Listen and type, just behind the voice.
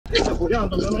Yo.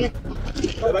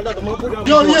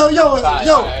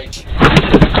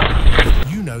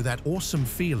 You know that awesome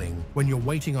feeling when you're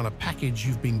waiting on a package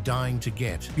you've been dying to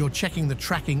get. You're checking the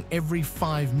tracking every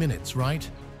 5 minutes, right?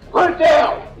 Put it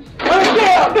down! Put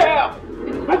it down!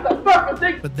 What the fuck is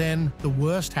this? But then the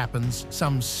worst happens.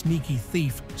 Some sneaky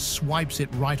thief swipes it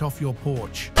right off your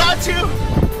porch. Got you!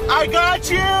 I got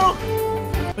you!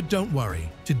 But don't worry.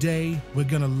 Today, we're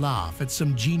gonna laugh at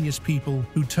some genius people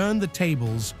who turned the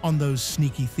tables on those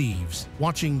sneaky thieves.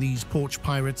 Watching these porch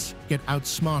pirates get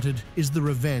outsmarted is the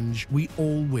revenge we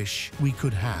all wish we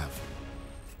could have.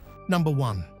 Number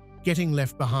 1. Getting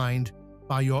left behind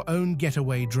by your own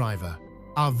getaway driver.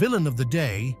 Our villain of the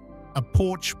day, a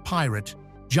porch pirate,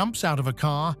 jumps out of a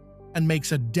car and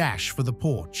makes a dash for the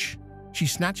porch. She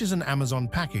snatches an Amazon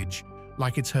package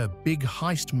like it's her big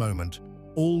heist moment,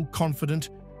 all confident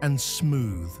and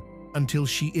smooth, until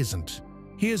she isn't.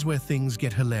 Here's where things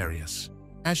get hilarious.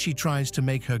 As she tries to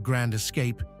make her grand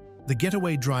escape, the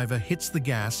getaway driver hits the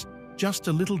gas just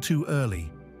a little too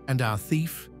early, and our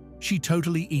thief, she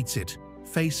totally eats it,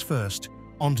 face first,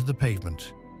 onto the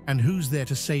pavement. And who's there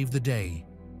to save the day?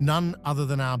 None other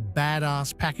than our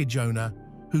badass package owner,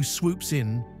 who swoops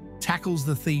in, tackles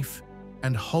the thief,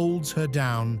 and holds her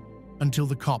down until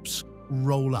the cops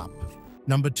roll up.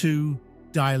 Number 2.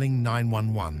 Dialing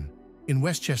 911. In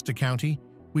Westchester County,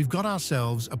 we've got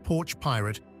ourselves a porch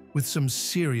pirate with some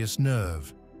serious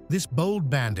nerve. This bold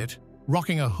bandit,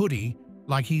 rocking a hoodie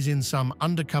like he's in some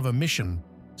undercover mission,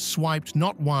 swiped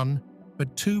not 1,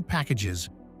 but 2 packages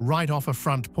right off a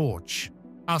front porch.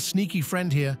 Our sneaky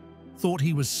friend here thought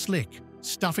he was slick,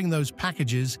 stuffing those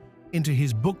packages into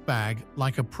his book bag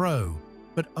like a pro.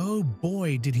 But oh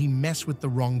boy, did he mess with the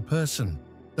wrong person.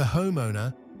 The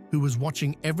homeowner, who was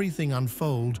watching everything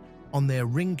unfold on their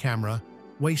Ring camera,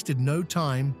 wasted no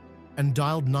time and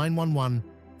dialed 911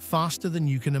 faster than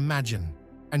you can imagine.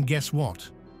 And guess what?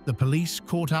 The police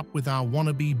caught up with our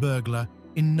wannabe burglar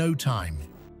in no time.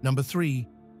 Number 3.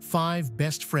 5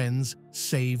 best friends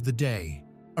save the day.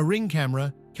 A Ring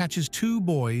camera catches 2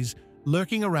 boys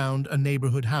lurking around a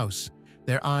neighborhood house,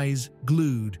 their eyes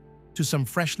glued to some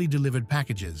freshly delivered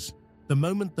packages. The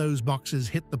moment those boxes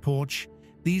hit the porch,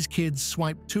 these kids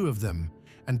swipe 2 of them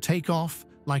and take off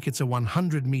like it's a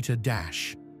 100-meter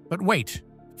dash. But wait,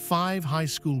 5 high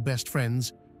school best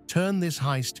friends turn this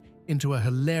heist into a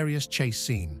hilarious chase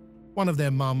scene. One of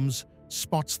their mums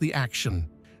spots the action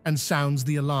and sounds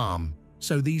the alarm,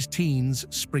 so these teens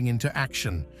spring into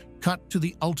action. Cut to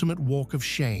the ultimate walk of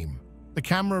shame. The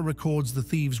camera records the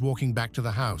thieves walking back to the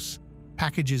house,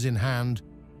 packages in hand,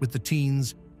 with the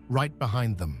teens right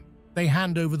behind them. They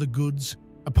hand over the goods,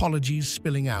 apologies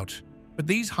spilling out. But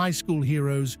these high school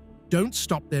heroes don't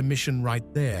stop their mission right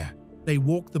there. They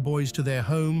walk the boys to their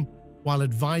home while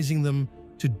advising them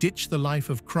to ditch the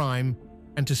life of crime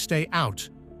and to stay out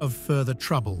of further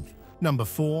trouble. Number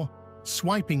 4.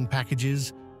 Swiping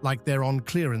packages like they're on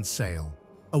clearance sale.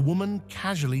 A woman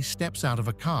casually steps out of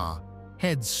a car,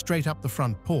 heads straight up the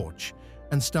front porch,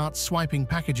 and starts swiping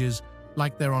packages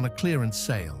like they're on a clearance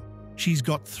sale. She's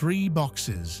got 3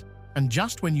 boxes. And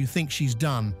just when you think she's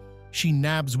done, she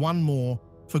nabs 1 more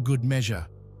for good measure.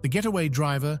 The getaway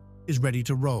driver is ready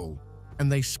to roll, and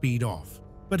they speed off.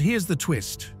 But here's the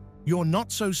twist. Your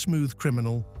not-so-smooth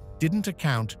criminal didn't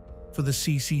account for the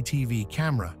CCTV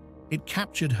camera. It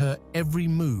captured her every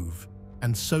move,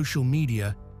 and social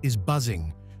media is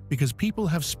buzzing because people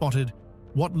have spotted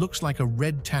what looks like a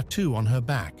red tattoo on her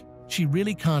back. She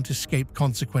really can't escape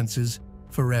consequences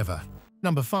forever.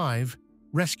 Number 5.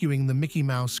 Rescuing the Mickey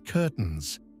Mouse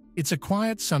curtains. It's a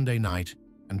quiet Sunday night,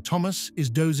 and Thomas is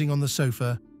dozing on the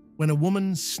sofa when a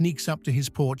woman sneaks up to his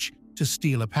porch to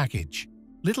steal a package.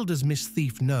 Little does Miss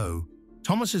Thief know,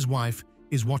 Thomas's wife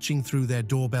is watching through their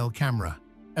doorbell camera.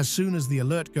 As soon as the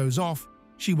alert goes off,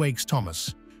 she wakes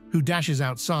Thomas, who dashes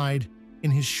outside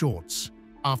in his shorts.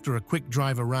 After a quick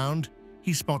drive around,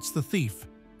 he spots the thief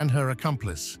and her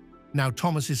accomplice. Now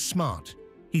Thomas is smart.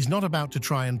 He's not about to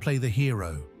try and play the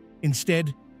hero.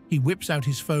 Instead, he whips out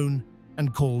his phone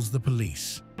and calls the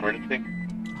police.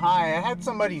 Hi, I had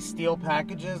somebody steal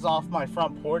packages off my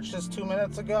front porch just 2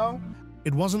 minutes ago.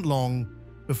 It wasn't long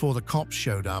before the cops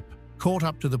showed up, caught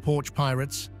up to the porch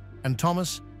pirates, and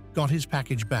Thomas got his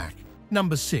package back.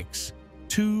 Number 6.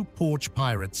 2 porch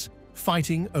pirates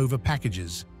fighting over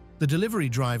packages. The delivery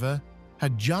driver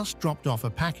had just dropped off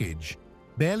a package,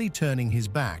 barely turning his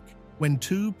back, when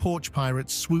 2 porch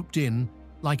pirates swooped in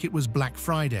like it was Black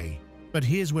Friday. But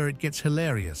here's where it gets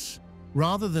hilarious.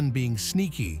 Rather than being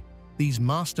sneaky, these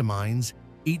masterminds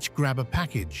each grab a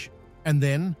package. And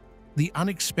then, the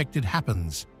unexpected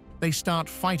happens. They start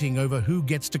fighting over who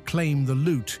gets to claim the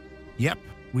loot. Yep,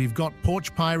 we've got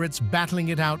porch pirates battling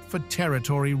it out for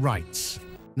territory rights.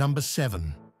 Number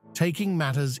 7. Taking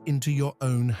matters into your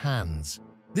own hands.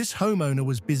 This homeowner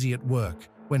was busy at work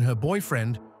when her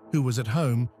boyfriend, who was at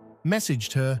home,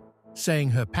 messaged her saying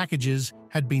her packages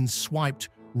had been swiped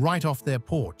right off their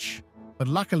porch. But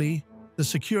luckily, the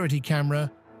security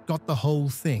camera got the whole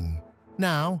thing.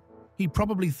 Now, he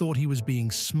probably thought he was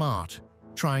being smart,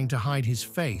 trying to hide his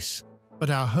face, but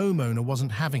our homeowner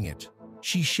wasn't having it.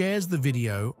 She shares the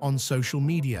video on social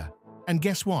media. And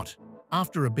guess what?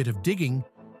 After a bit of digging,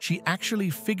 she actually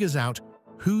figures out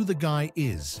who the guy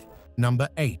is. Number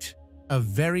 8. A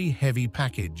very heavy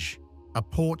package. A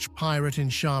porch pirate in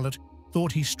Charlotte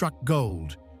thought he struck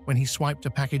gold when he swiped a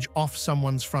package off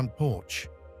someone's front porch.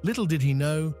 Little did he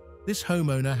know, this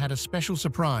homeowner had a special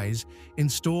surprise in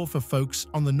store for folks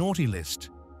on the naughty list.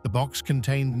 The box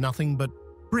contained nothing but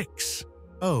bricks.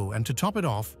 Oh, and to top it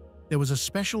off, there was a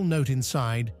special note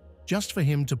inside just for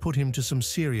him to put him to some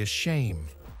serious shame.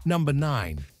 Number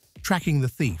 9. Tracking the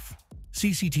thief.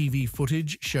 CCTV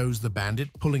footage shows the bandit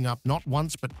pulling up not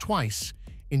once but twice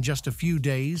in just a few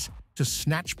days to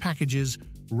snatch packages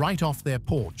right off their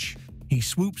porch. He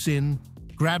swoops in,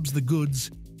 grabs the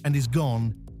goods, and is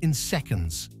gone in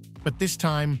seconds. But this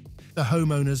time, the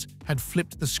homeowners had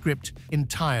flipped the script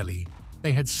entirely.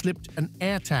 They had slipped an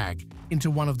AirTag into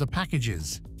one of the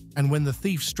packages. And when the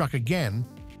thief struck again,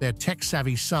 their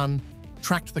tech-savvy son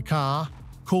tracked the car,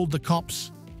 called the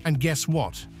cops, and guess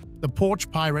what? The porch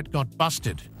pirate got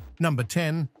busted. Number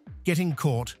 10. Getting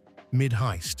caught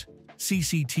mid-heist.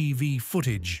 CCTV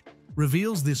footage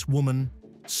reveals this woman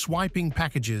swiping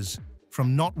packages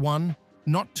from not one,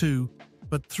 not two,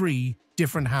 but 3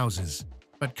 different houses.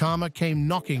 But karma came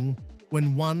knocking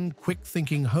when one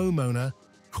quick-thinking homeowner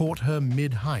caught her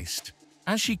mid-heist.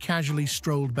 As she casually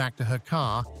strolled back to her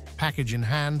car, package in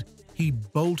hand, he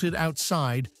bolted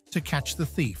outside to catch the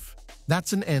thief.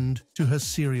 That's an end to her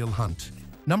serial hunt.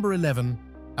 Number 11.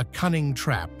 A cunning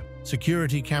trap.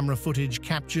 Security camera footage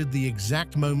captured the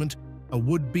exact moment a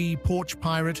would-be porch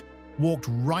pirate walked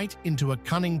right into a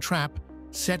cunning trap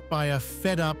set by a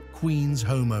fed-up Queens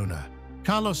homeowner.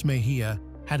 Carlos Mejia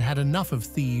had had enough of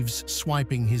thieves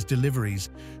swiping his deliveries,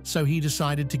 so he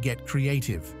decided to get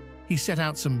creative. He set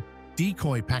out some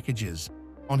decoy packages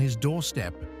on his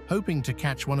doorstep, hoping to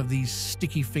catch one of these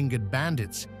sticky-fingered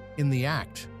bandits in the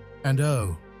act. And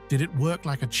oh, did it work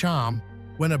like a charm?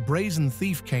 When a brazen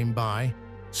thief came by,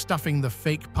 stuffing the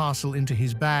fake parcel into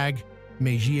his bag,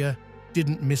 Mejia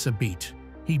didn't miss a beat.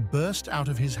 He burst out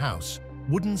of his house,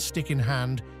 wooden stick in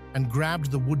hand, and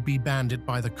grabbed the would-be bandit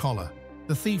by the collar.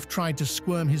 The thief tried to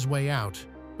squirm his way out,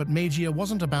 but Mejia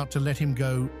wasn't about to let him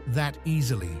go that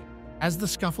easily. As the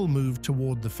scuffle moved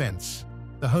toward the fence,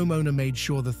 the homeowner made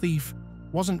sure the thief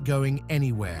wasn't going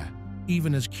anywhere,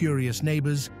 even as curious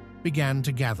neighbors began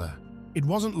to gather. It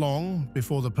wasn't long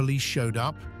before the police showed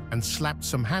up and slapped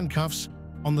some handcuffs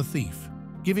on the thief,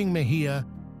 giving Mejia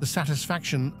the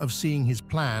satisfaction of seeing his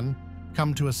plan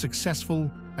come to a successful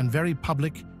and very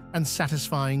public and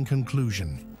satisfying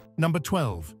conclusion. Number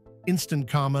 12. Instant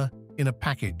karma in a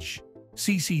package.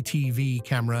 CCTV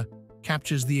camera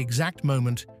captures the exact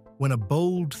moment when a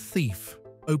bold thief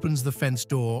opens the fence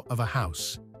door of a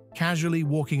house, casually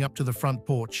walking up to the front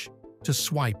porch to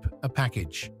swipe a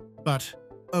package. But,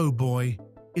 oh boy,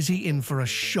 is he in for a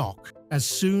shock. As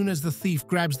soon as the thief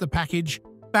grabs the package,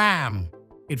 bam!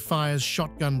 It fires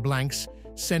shotgun blanks,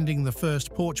 sending the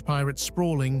first porch pirate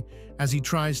sprawling as he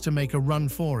tries to make a run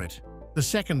for it. The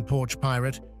second porch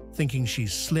pirate, thinking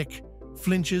she's slick,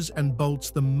 flinches and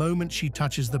bolts the moment she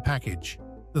touches the package.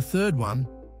 The third one,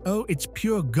 oh, it's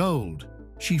pure gold.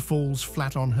 She falls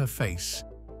flat on her face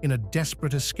in a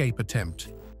desperate escape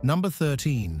attempt. Number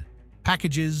 13.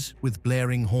 Packages with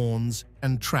blaring horns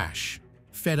and trash.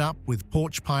 Fed up with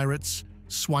porch pirates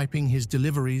swiping his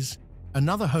deliveries,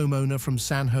 another homeowner from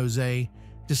San Jose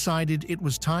decided it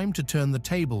was time to turn the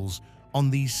tables on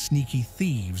these sneaky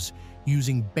thieves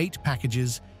using bait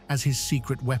packages as his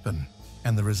secret weapon.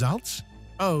 And the results?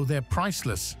 Oh, they're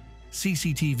priceless.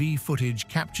 CCTV footage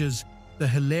captures the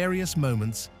hilarious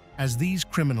moments as these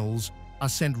criminals are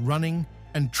sent running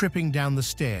and tripping down the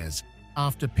stairs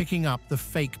after picking up the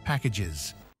fake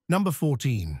packages. Number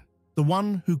 14. The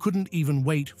one who couldn't even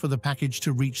wait for the package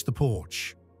to reach the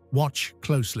porch. Watch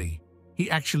closely. He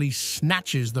actually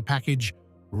snatches the package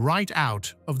right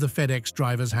out of the FedEx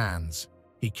driver's hands.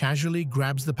 He casually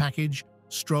grabs the package,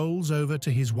 strolls over to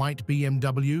his white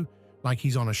BMW like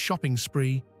he's on a shopping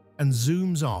spree, and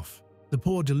zooms off. The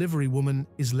poor delivery woman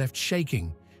is left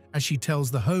shaking as she tells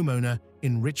the homeowner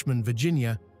in Richmond,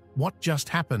 Virginia, what just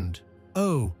happened.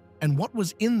 Oh, and what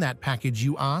was in that package,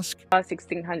 you ask? A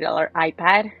 $1,600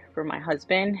 iPad for my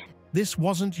husband. This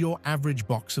wasn't your average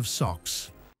box of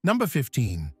socks. Number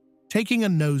 15. Taking a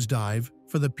nosedive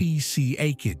for the PC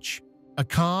acreage. A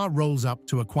car rolls up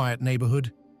to a quiet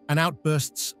neighborhood and out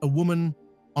bursts a woman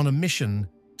on a mission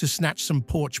to snatch some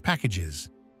Porch packages.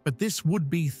 But this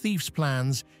would-be thief's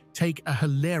plans take a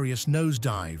hilarious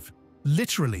nosedive.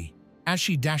 Literally, as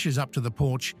she dashes up to the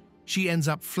porch, she ends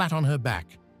up flat on her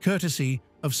back, courtesy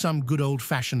of some good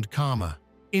old-fashioned karma.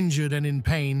 Injured and in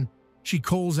pain, she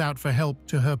calls out for help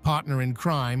to her partner in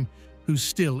crime, who's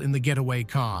still in the getaway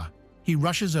car. He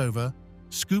rushes over,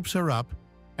 scoops her up,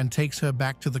 and takes her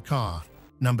back to the car.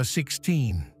 Number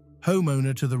 16.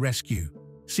 Homeowner to the rescue.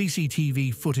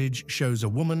 CCTV footage shows a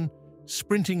woman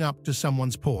sprinting up to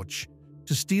someone's porch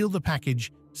to steal the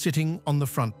package sitting on the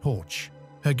front porch.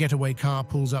 Her getaway car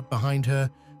pulls up behind her,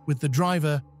 with the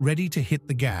driver ready to hit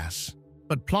the gas.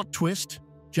 But plot twist,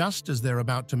 just as they're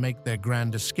about to make their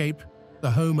grand escape, the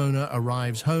homeowner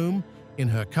arrives home in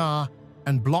her car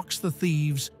and blocks the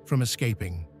thieves from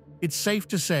escaping. It's safe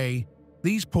to say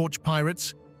these porch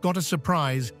pirates got a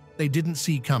surprise they didn't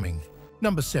see coming.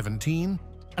 Number 17.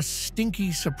 A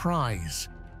stinky surprise.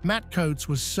 Matt Coates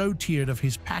was so tired of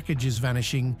his packages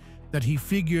vanishing that he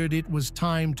figured it was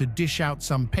time to dish out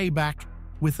some payback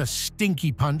with a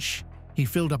stinky punch. He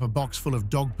filled up a box full of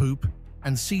dog poop,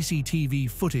 and CCTV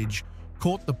footage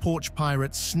caught the porch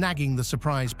pirates snagging the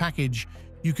surprise package.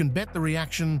 You can bet the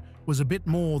reaction was a bit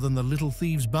more than the little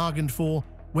thieves bargained for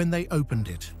when they opened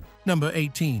it. Number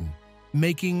 18.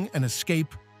 Making an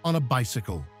escape on a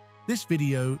bicycle. This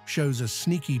video shows a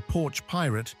sneaky porch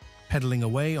pirate pedaling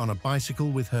away on a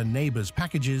bicycle with her neighbor's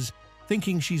packages,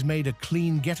 thinking she's made a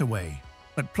clean getaway.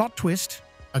 But plot twist,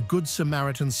 a good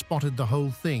Samaritan spotted the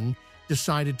whole thing,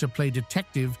 decided to play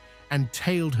detective, and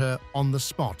tailed her on the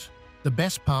spot. The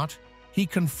best part, he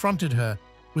confronted her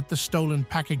with the stolen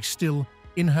package still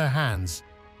in her hands.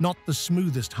 Not the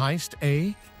smoothest heist,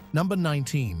 eh? Number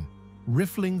 19.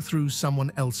 Riffling through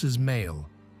someone else's mail.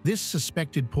 This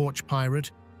suspected porch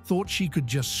pirate thought she could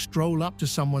just stroll up to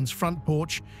someone's front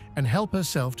porch and help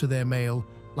herself to their mail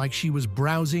like she was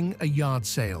browsing a yard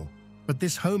sale. But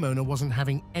this homeowner wasn't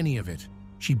having any of it.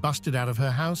 She busted out of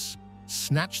her house,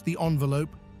 snatched the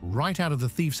envelope right out of the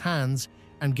thief's hands,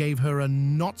 and gave her a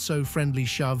not-so-friendly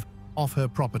shove off her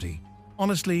property.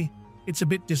 Honestly, it's a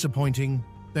bit disappointing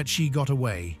that she got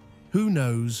away. Who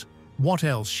knows what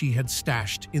else she had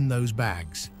stashed in those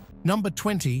bags. Number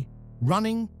 20.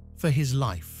 Running for his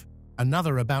life.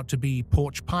 Another about-to-be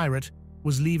porch pirate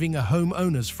was leaving a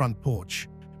homeowner's front porch.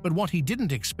 But what he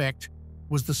didn't expect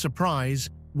was the surprise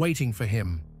waiting for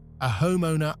him. A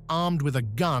homeowner armed with a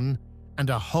gun and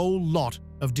a whole lot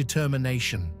of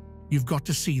determination. You've got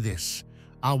to see this.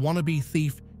 Our wannabe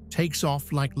thief takes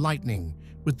off like lightning,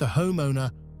 with the homeowner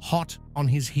hot on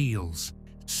his heels.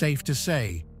 Safe to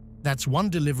say, that's one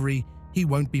delivery he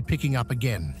won't be picking up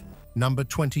again. Number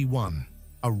 21.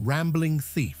 A rambling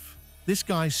thief. This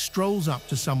guy strolls up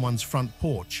to someone's front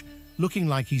porch, looking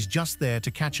like he's just there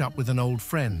to catch up with an old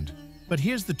friend. But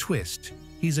here's the twist.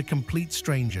 He's a complete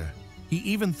stranger. He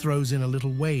even throws in a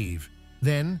little wave.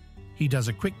 Then, he does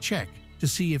a quick check to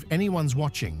see if anyone's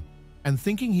watching, and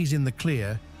thinking he's in the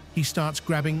clear, he starts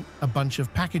grabbing a bunch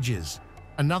of packages.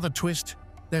 Another twist,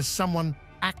 there's someone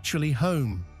actually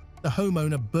home. The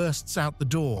homeowner bursts out the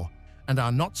door, and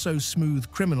our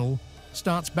not-so-smooth criminal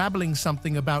starts babbling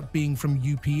something about being from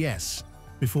UPS.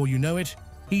 Before you know it,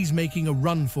 he's making a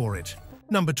run for it.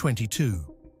 Number 22.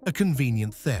 A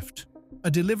convenient theft.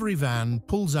 A delivery van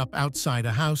pulls up outside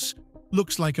a house.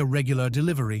 Looks like a regular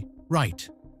delivery, right?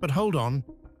 But hold on,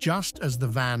 just as the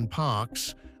van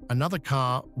parks, another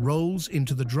car rolls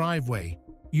into the driveway.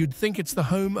 You'd think it's the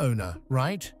homeowner,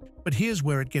 right? But here's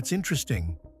where it gets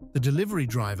interesting. The delivery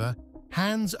driver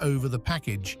hands over the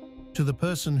package to the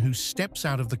person who steps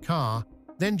out of the car,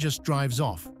 then just drives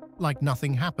off like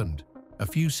nothing happened. A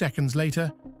few seconds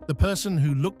later, the person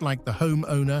who looked like the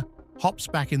homeowner hops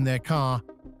back in their car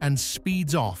and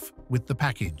speeds off with the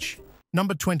package.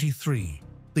 Number 23.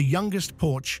 The youngest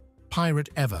porch pirate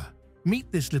ever.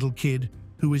 Meet this little kid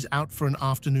who is out for an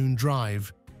afternoon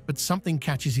drive, but something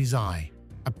catches his eye.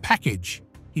 A package.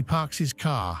 He parks his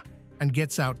car and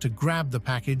gets out to grab the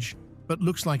package, but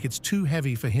looks like it's too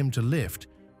heavy for him to lift.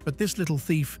 But this little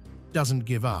thief doesn't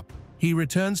give up. He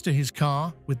returns to his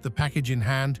car with the package in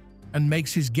hand and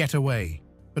makes his getaway.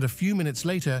 But a few minutes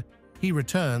later, he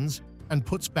returns and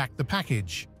puts back the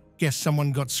package. Guess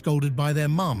someone got scolded by their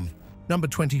mum. Number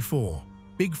 24.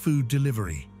 Big food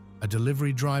delivery. A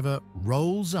delivery driver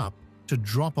rolls up to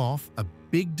drop off a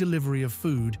big delivery of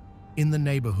food in the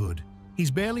neighborhood.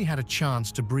 He's barely had a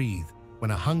chance to breathe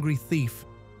when a hungry thief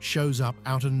shows up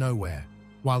out of nowhere.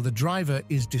 While the driver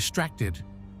is distracted,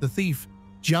 the thief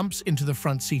jumps into the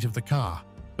front seat of the car.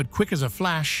 But quick as a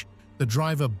flash, the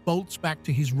driver bolts back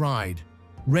to his ride,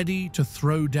 ready to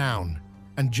throw down.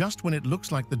 And just when it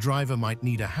looks like the driver might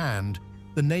need a hand,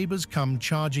 the neighbors come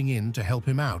charging in to help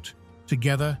him out.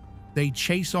 Together, they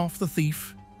chase off the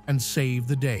thief and save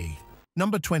the day.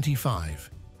 Number 25.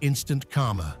 Instant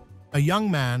karma. A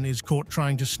young man is caught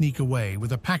trying to sneak away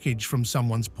with a package from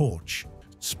someone's porch.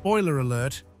 Spoiler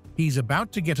alert, he's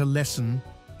about to get a lesson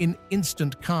in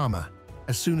instant karma.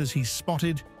 As soon as he's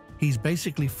spotted, he's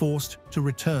basically forced to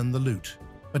return the loot.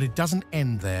 But it doesn't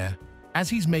end there. As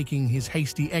he's making his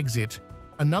hasty exit,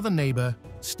 another neighbor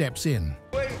steps in.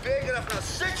 You ain't big enough now.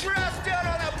 Sit your ass down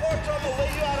on that porch or I'm gonna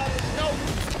lay you out on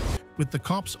this note. With the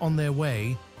cops on their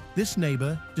way, this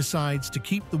neighbor decides to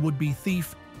keep the would-be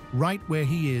thief right where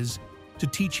he is to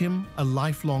teach him a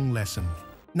lifelong lesson.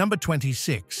 Number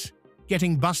 26.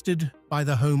 Getting busted by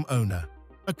the homeowner.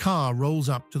 A car rolls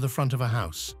up to the front of a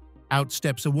house. Out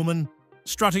steps a woman,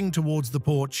 strutting towards the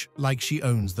porch like she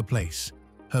owns the place.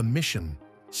 Her mission: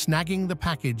 snagging the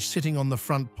package sitting on the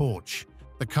front porch.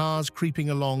 The car's creeping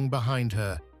along behind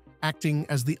her, acting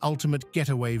as the ultimate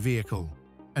getaway vehicle.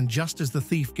 And just as the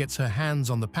thief gets her hands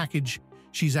on the package,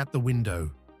 she's at the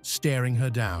window, staring her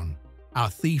down. Our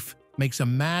thief makes a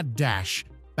mad dash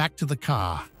back to the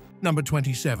car. Number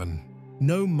 27.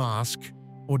 No mask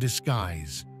or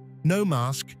disguise. No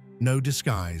mask, no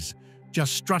disguise.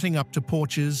 Just strutting up to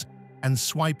porches and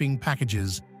swiping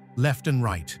packages left and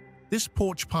right. This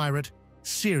porch pirate,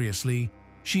 seriously,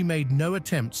 she made no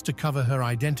attempts to cover her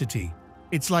identity.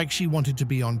 It's like she wanted to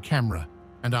be on camera.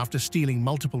 And after stealing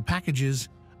multiple packages,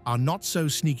 our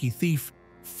not-so-sneaky thief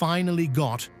finally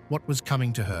got what was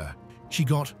coming to her. She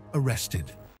got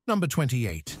arrested. Number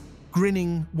 28.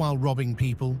 Grinning while robbing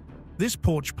people. This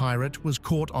porch pirate was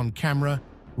caught on camera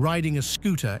riding a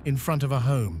scooter in front of a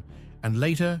home, and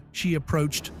later she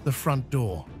approached the front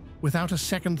door without a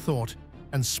second thought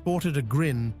and sported a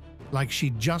grin like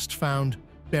she'd just found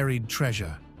buried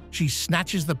treasure. She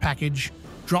snatches the package,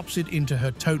 drops it into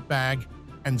her tote bag,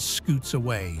 and scoots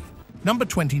away. Number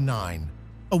 29.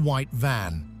 A white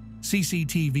van.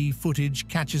 CCTV footage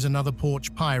catches another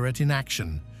porch pirate in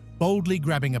action, boldly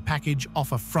grabbing a package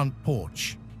off a front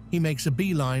porch. He makes a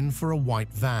beeline for a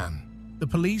white van. The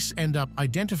police end up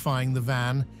identifying the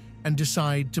van and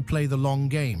decide to play the long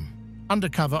game.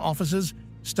 Undercover officers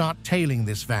start tailing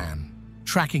this van,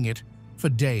 tracking it for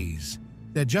days.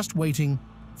 They're just waiting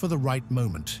for the right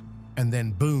moment. And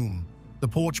then boom, the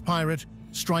porch pirate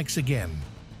strikes again.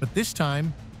 But this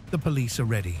time, the police are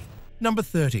ready. Number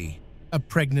 30. A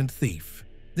pregnant thief.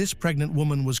 This pregnant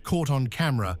woman was caught on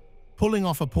camera pulling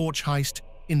off a porch heist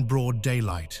in broad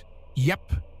daylight.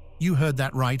 Yep, you heard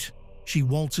that right. She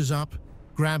waltzes up,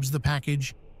 grabs the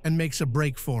package, and makes a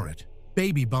break for it.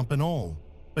 Baby bump and all.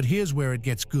 But here's where it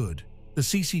gets good. The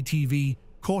CCTV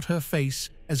caught her face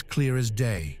as clear as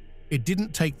day. It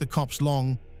didn't take the cops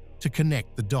long to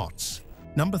connect the dots.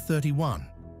 Number 31.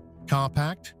 Car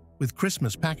packed with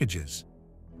Christmas packages.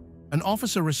 An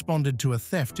officer responded to a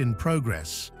theft in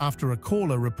progress after a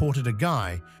caller reported a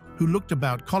guy who looked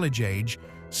about college age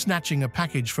snatching a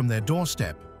package from their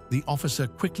doorstep. The officer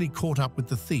quickly caught up with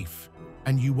the thief,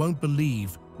 and you won't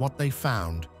believe what they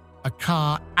found. A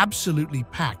car absolutely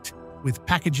packed with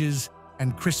packages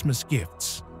and Christmas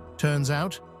gifts. Turns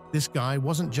out, this guy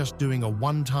wasn't just doing a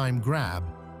one-time grab,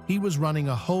 he was running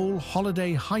a whole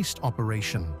holiday heist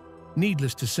operation.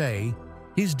 Needless to say,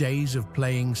 his days of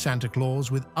playing Santa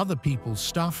Claus with other people's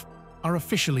stuff are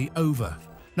officially over.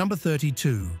 Number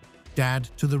 32. Dad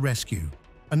to the rescue.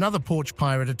 Another porch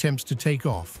pirate attempts to take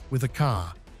off with a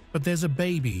car, but there's a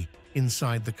baby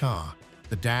inside the car.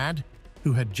 The dad,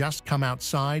 who had just come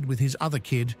outside with his other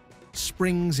kid,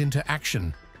 springs into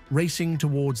action, racing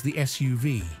towards the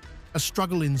SUV. A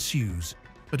struggle ensues,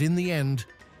 but in the end,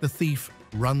 the thief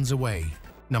runs away.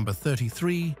 Number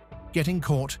 33. Getting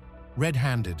caught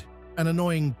red-handed. An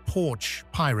annoying porch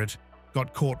pirate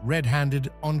got caught red-handed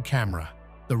on camera.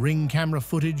 The Ring camera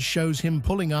footage shows him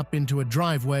pulling up into a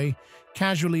driveway,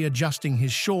 casually adjusting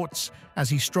his shorts as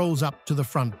he strolls up to the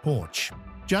front porch.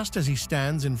 Just as he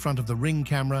stands in front of the Ring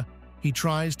camera, he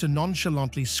tries to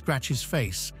nonchalantly scratch his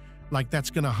face, like that's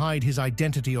gonna hide his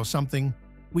identity or something.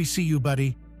 "We see you,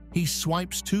 buddy." He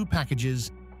swipes 2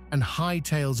 packages and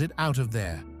hightails it out of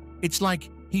there. It's like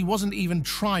he wasn't even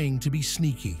trying to be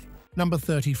sneaky. Number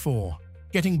 34.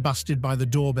 Getting busted by the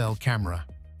doorbell camera.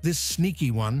 This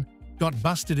sneaky one got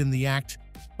busted in the act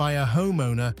by a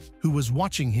homeowner who was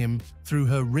watching him through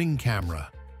her Ring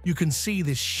camera. You can see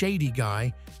this shady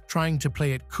guy trying to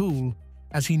play it cool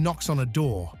as he knocks on a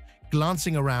door,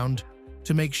 glancing around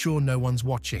to make sure no one's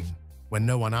watching. When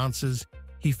no one answers,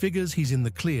 he figures he's in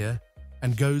the clear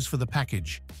and goes for the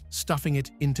package, stuffing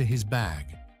it into his bag.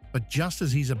 But just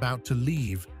as he's about to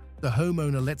leave, the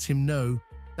homeowner lets him know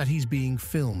that he's being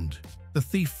filmed. The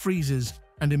thief freezes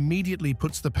and immediately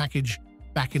puts the package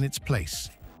back in its place.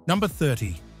 Number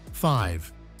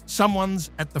 35.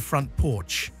 Someone's at the front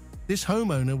porch. This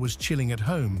homeowner was chilling at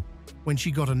home when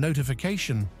she got a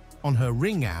notification on her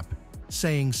Ring app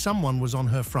saying someone was on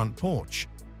her front porch,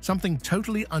 something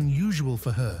totally unusual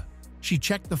for her. She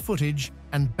checked the footage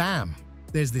and bam,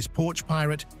 there's this porch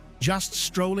pirate just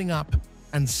strolling up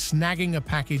and snagging a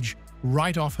package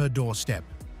right off her doorstep.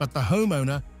 But the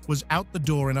homeowner was out the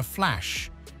door in a flash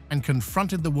and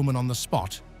confronted the woman on the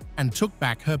spot and took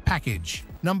back her package.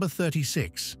 Number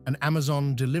 36. An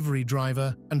Amazon delivery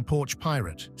driver and porch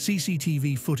pirate.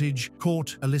 CCTV footage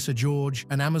caught Alyssa George,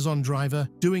 an Amazon driver,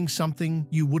 doing something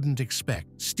you wouldn't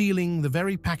expect, stealing the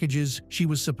very packages she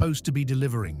was supposed to be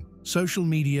delivering. Social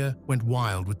media went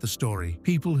wild with the story.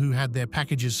 People who had their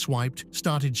packages swiped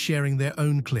started sharing their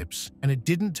own clips, and it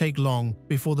didn't take long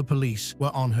before the police were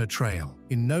on her trail.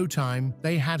 In no time,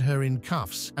 they had her in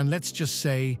cuffs, and let's just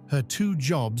say her two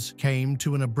jobs came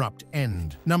to an abrupt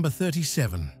end. Number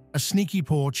 37. A sneaky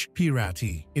porch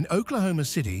pirate. In Oklahoma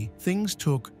City, things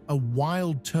took a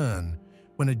wild turn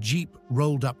when a Jeep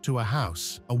rolled up to a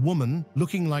house. A woman,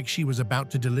 looking like she was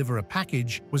about to deliver a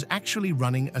package, was actually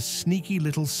running a sneaky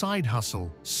little side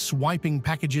hustle, swiping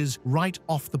packages right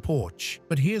off the porch.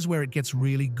 But here's where it gets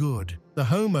really good. The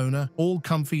homeowner, all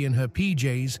comfy in her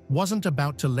PJs, wasn't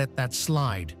about to let that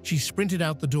slide. She sprinted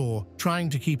out the door, trying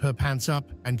to keep her pants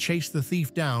up and chase the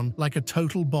thief down like a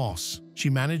total boss. She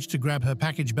managed to grab her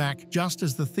package back just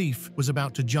as the thief was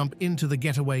about to jump into the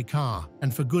getaway car.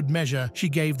 And for good measure, she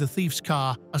gave the thief's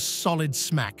car a solid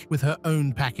smack with her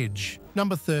own package.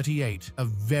 Number 38. A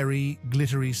very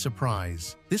glittery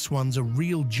surprise. This one's a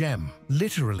real gem.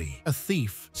 Literally, a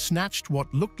thief snatched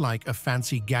what looked like a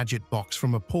fancy gadget box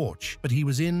from a porch, but he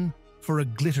was in for a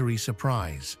glittery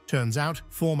surprise. Turns out,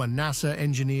 former NASA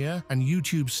engineer and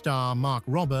YouTube star Mark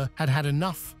Robber had had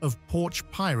enough of porch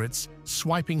pirates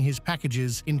swiping his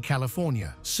packages in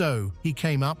California. So he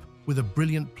came up with a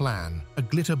brilliant plan, a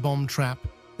glitter bomb trap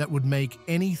that would make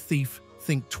any thief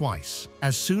think twice.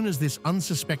 As soon as this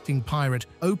unsuspecting pirate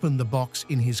opened the box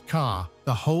in his car,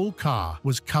 the whole car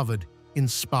was covered in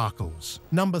sparkles.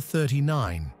 Number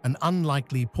 39. An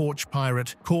unlikely porch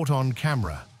pirate caught on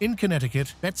camera. In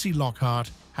Connecticut, Betsy Lockhart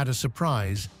had a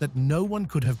surprise that no one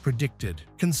could have predicted.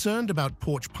 Concerned about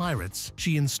porch pirates,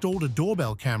 she installed a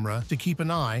doorbell camera to keep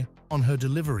an eye on her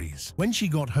deliveries. When she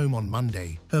got home on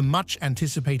Monday, her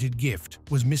much-anticipated gift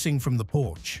was missing from the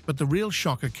porch. But the real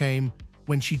shocker came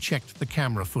when she checked the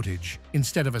camera footage.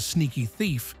 Instead of a sneaky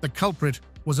thief, the culprit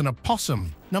was an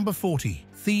opossum. Number 40.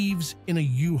 Thieves in a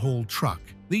U-Haul truck.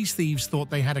 These thieves thought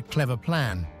they had a clever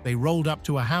plan. They rolled up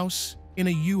to a house in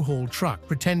a U-Haul truck,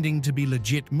 pretending to be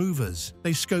legit movers.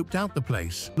 They scoped out the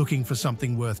place, looking for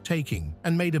something worth taking,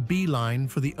 and made a beeline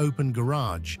for the open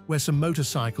garage, where some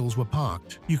motorcycles were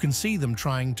parked. You can see them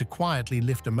trying to quietly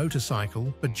lift a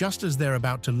motorcycle, but just as they're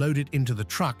about to load it into the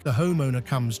truck, the homeowner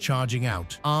comes charging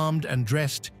out, armed and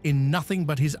dressed in nothing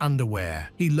but his underwear.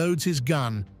 He loads his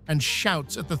gun and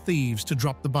shouts at the thieves to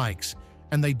drop the bikes,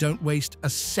 and they don't waste a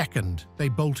second. They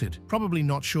bolted, probably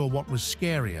not sure what was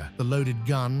scarier, the loaded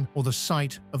gun or the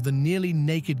sight of the nearly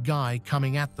naked guy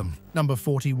coming at them. Number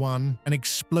 41. An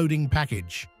exploding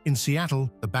package. In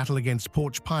Seattle, the battle against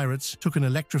porch pirates took an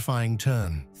electrifying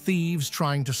turn. Thieves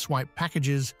trying to swipe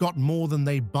packages got more than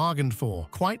they bargained for.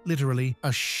 Quite literally,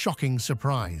 a shocking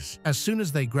surprise. As soon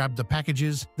as they grabbed the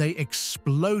packages, they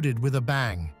exploded with a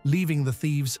bang, leaving the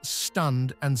thieves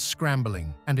stunned and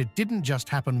scrambling. And it didn't just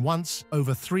happen once.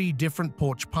 Over 3 different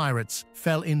porch pirates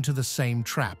fell into the same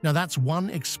trap. Now that's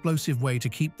one explosive way to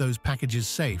keep those packages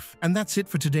safe. And that's it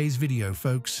for today's video,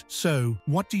 folks. So,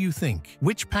 what do you think?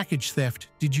 Which package theft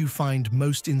did you find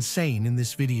most insane in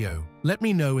this video? Let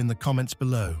me know in the comments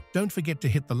below. Don't forget to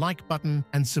hit the like button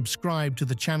and subscribe to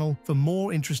the channel for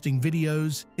more interesting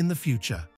videos in the future.